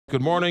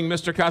Good morning,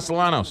 Mr.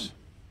 Castellanos.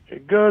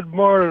 Good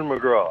morning,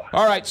 McGraw.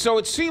 All right, so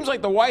it seems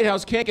like the White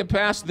House can't get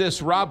past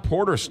this Rob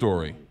Porter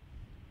story.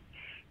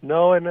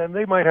 No, and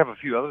they might have a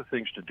few other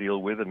things to deal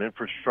with, an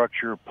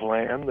infrastructure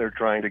plan they're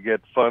trying to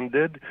get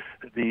funded,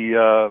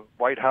 the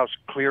White House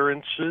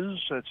clearances.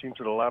 It seems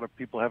that a lot of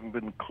people haven't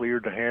been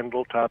cleared to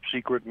handle top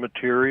secret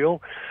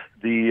material.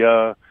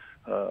 They're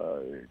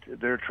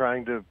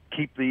trying to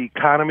keep the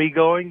economy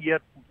going,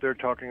 yet they're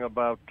talking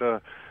about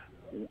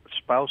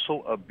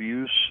spousal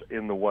abuse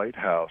in the White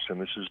House, and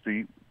this is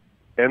the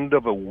end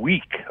of a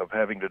week of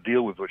having to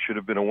deal with what should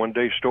have been a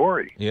one-day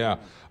story. Yeah.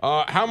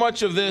 How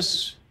much of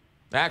this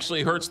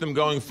actually hurts them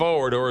going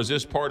forward, or is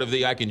this part of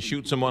the I can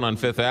shoot someone on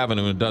Fifth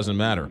Avenue and it doesn't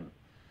matter?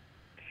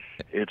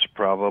 It's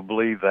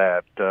probably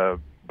that.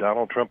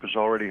 Donald Trump has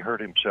already hurt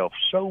himself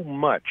so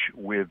much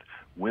with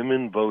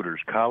women voters,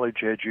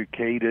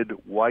 college-educated,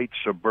 white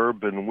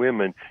suburban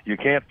women. You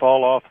can't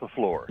fall off the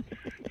floor.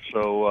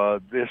 So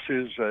this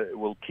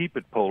will keep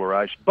it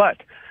polarized.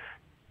 But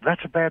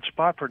that's a bad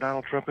spot for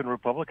Donald Trump and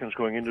Republicans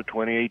going into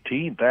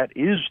 2018. That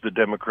is the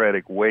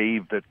Democratic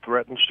wave that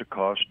threatens to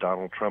cost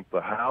Donald Trump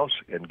the House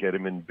and get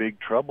him in big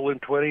trouble in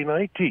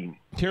 2019.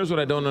 Here's what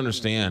I don't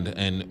understand,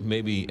 and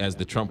maybe as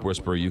the Trump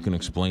whisperer you can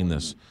explain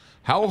this.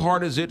 How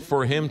hard is it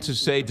for him to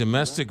say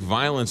domestic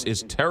violence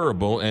is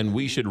terrible and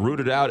we should root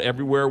it out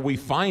everywhere we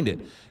find it?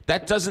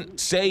 That doesn't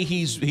say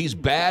he's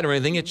bad or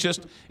anything.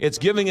 It's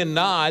giving a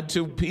nod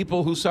to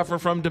people who suffer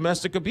from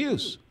domestic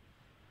abuse.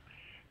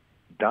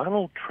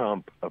 Donald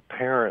Trump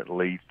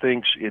apparently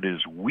thinks it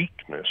is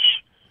weakness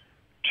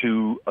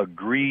to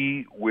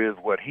agree with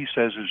what he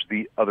says is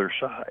the other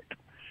side.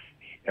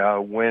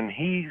 When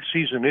he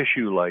sees an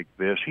issue like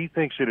this, he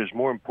thinks it is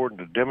more important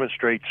to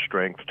demonstrate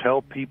strength,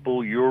 tell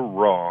people you're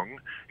wrong,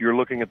 you're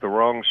looking at the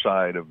wrong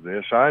side of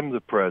this, I'm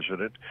the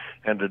president,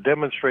 and to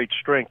demonstrate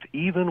strength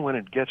even when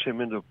it gets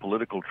him into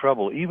political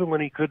trouble, even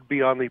when he could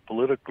be on the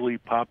politically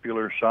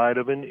popular side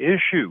of an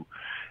issue.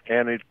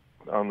 And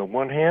on the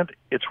one hand,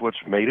 it's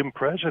what's made him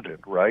president,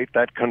 right?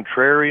 That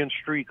contrarian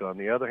streak. On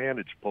the other hand,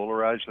 it's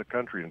polarized the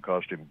country and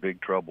caused him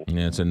big trouble.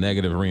 Yeah, it's a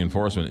negative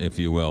reinforcement, if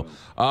you will.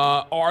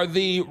 Are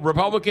the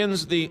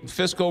Republicans the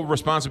fiscal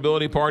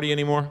responsibility party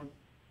anymore?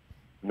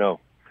 No.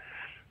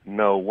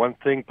 No. One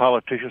thing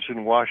politicians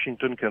in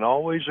Washington can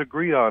always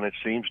agree on, it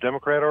seems,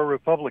 Democrat or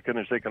Republican,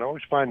 is they can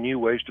always find new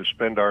ways to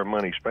spend our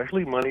money,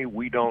 especially money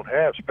we don't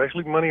have,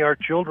 especially money our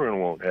children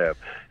won't have.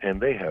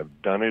 And they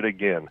have done it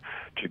again.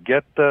 To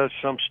get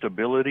some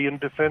stability in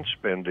defense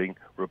spending,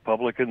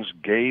 Republicans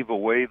gave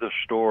away the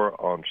store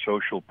on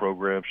social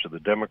programs to the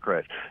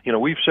Democrats. You know,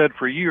 we've said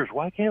for years,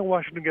 why can't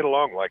Washington get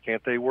along? Why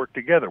can't they work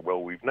together?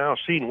 Well, we've now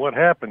seen what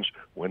happens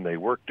when they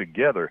work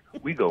together.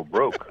 We go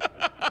broke.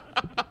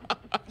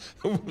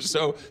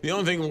 So the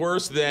only thing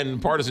worse than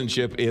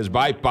partisanship is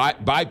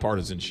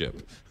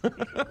bipartisanship.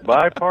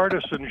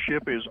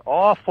 Bipartisanship is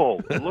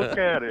awful. Look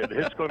at it.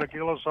 It's going to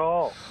kill us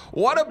all.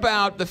 What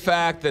about the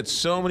fact that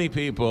so many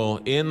people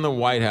in the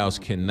White House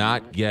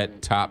cannot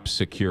get top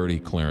security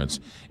clearance?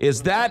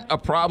 Is that a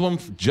problem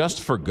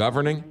just for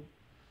governing?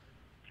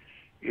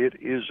 It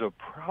is a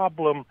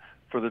problem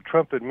for the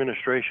Trump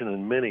administration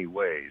in many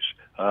ways.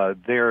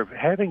 They're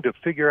having to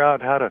figure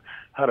out how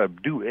to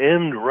do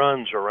end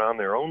runs around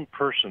their own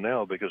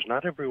personnel because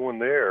not everyone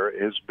there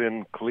has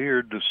been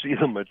cleared to see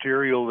the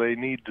material they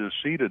need to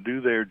see to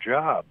do their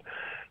job.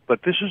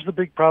 But this is the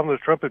big problem with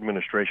the Trump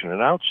administration.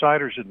 An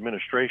outsider's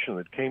administration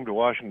that came to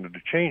Washington to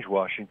change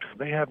Washington,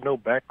 they have no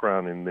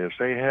background in this.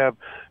 They have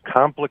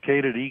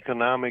complicated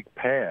economic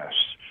pasts.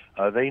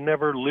 They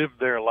never lived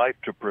their life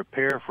to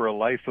prepare for a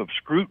life of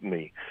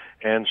scrutiny.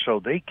 And so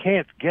they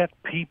can't get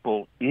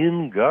people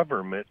in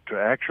government to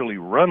actually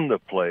run the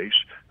place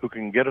who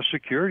can get a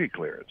security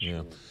clearance.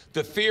 Yeah.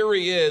 The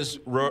theory is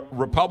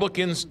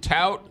Republicans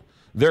tout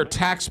their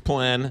tax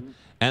plan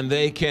and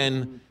they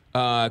can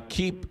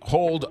keep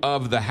hold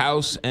of the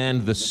House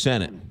and the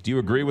Senate. Do you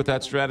agree with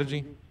that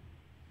strategy?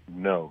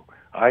 No.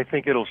 I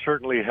think it'll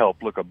certainly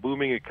help. Look, a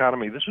booming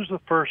economy. This is the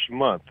first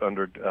month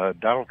under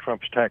Donald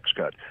Trump's tax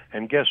cut.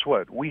 And guess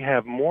what? We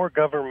have more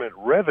government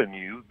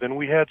revenue than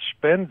we had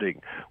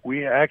spending.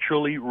 We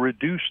actually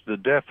reduced the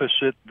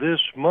deficit this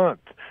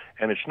month.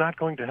 And it's not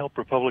going to help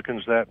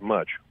Republicans that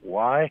much.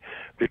 Why?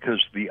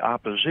 Because the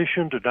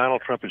opposition to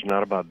Donald Trump is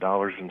not about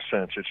dollars and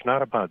cents. It's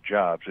not about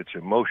jobs. It's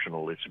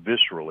emotional. It's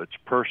visceral. It's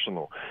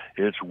personal.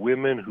 It's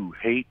women who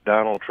hate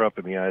Donald Trump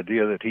and the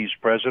idea that he's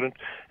president.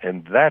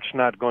 And that's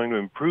not going to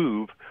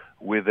improve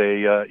with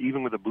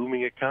even with a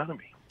booming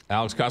economy.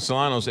 Alex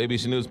Castellanos,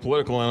 ABC News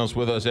political analyst,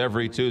 with us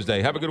every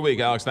Tuesday. Have a good week,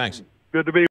 Alex. Thanks. Good to be